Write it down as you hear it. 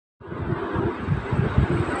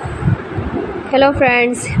Hello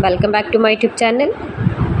friends, welcome back to my YouTube channel.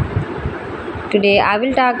 Today I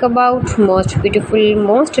will talk about most beautiful,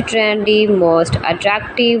 most trendy, most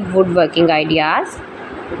attractive woodworking ideas,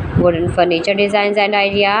 wooden furniture designs and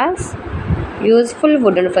ideas, useful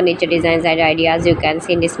wooden furniture designs and ideas you can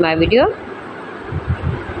see in this my video.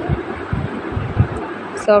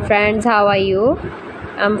 So friends, how are you?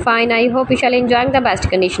 I'm fine. I hope you shall enjoying the best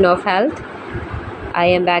condition of health. I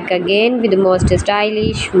am back again with the most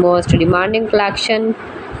stylish, most demanding collection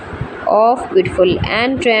of beautiful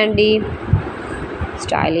and trendy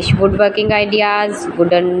stylish woodworking ideas,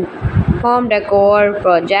 wooden home decor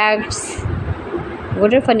projects,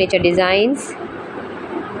 wooden furniture designs,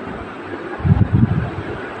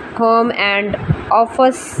 home and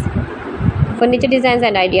office furniture designs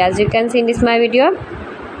and ideas you can see in this my video.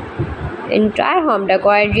 Entire home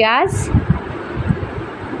decor ideas,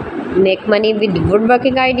 make money with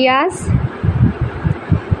woodworking ideas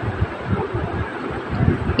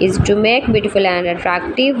is to make beautiful and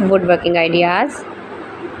attractive woodworking ideas,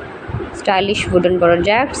 stylish wooden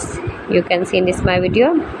projects you can see in this my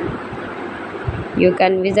video. You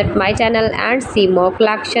can visit my channel and see more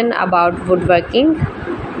collection about woodworking,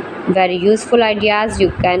 very useful ideas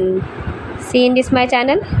you can see in this my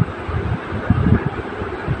channel.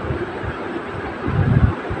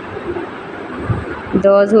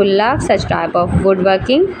 Those who love such type of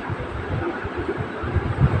woodworking,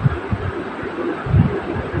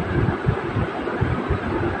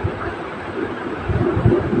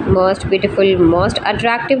 most beautiful, most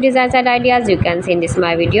attractive designs and ideas you can see in this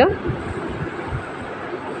my video.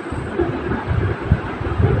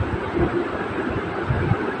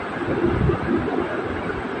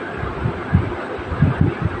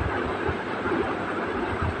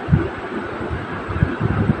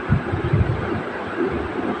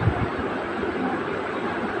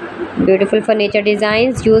 Beautiful furniture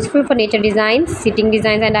designs, useful furniture designs, sitting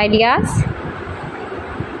designs and ideas.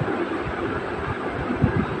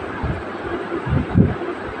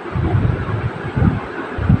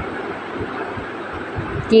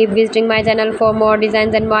 Keep visiting my channel for more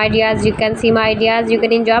designs and more ideas. You can see my ideas, you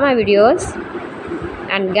can enjoy my videos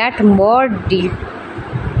and get more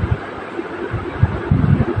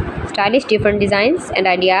stylish different designs and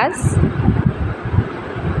ideas.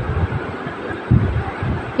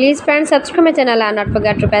 Please friends, subscribe my channel and not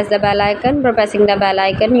forget to press the bell icon. By pressing the bell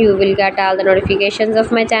icon you will get all the notifications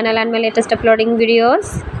of my channel and my latest uploading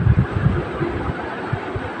videos.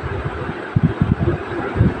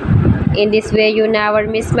 In this way you never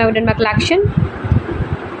miss my wooden collection.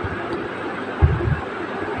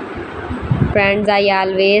 Friends, I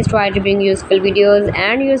always try to bring useful videos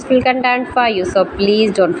and useful content for you, so please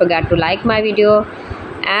don't forget to like my video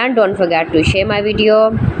and don't forget to share my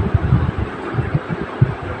video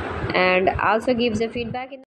and also give the feedback in